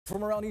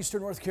From around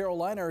eastern North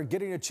Carolina are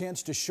getting a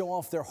chance to show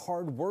off their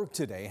hard work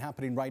today.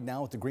 Happening right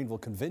now at the Greenville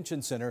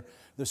Convention Center.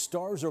 The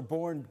Stars Are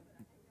Born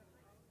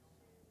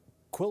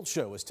Quilt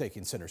Show is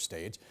taking center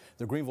stage.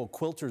 The Greenville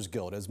Quilters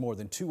Guild has more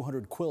than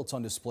 200 quilts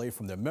on display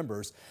from their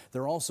members.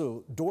 There are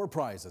also door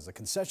prizes, a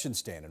concession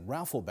stand, and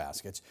raffle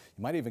baskets.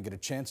 You might even get a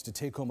chance to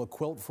take home a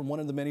quilt from one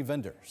of the many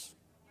vendors.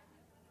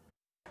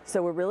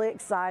 So we're really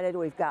excited.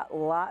 We've got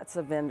lots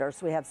of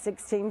vendors. We have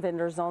 16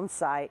 vendors on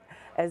site,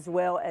 as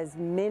well as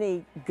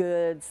many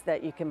goods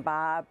that you can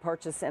buy,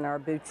 purchase in our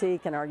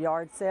boutique and our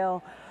yard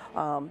sale.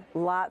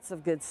 Lots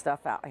of good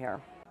stuff out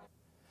here.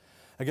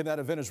 Again, that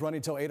event is running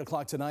until 8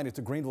 o'clock tonight at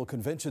the Greenville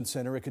Convention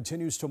Center. It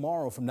continues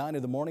tomorrow from 9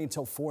 in the morning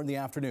until 4 in the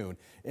afternoon.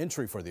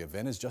 Entry for the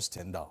event is just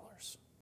 $10.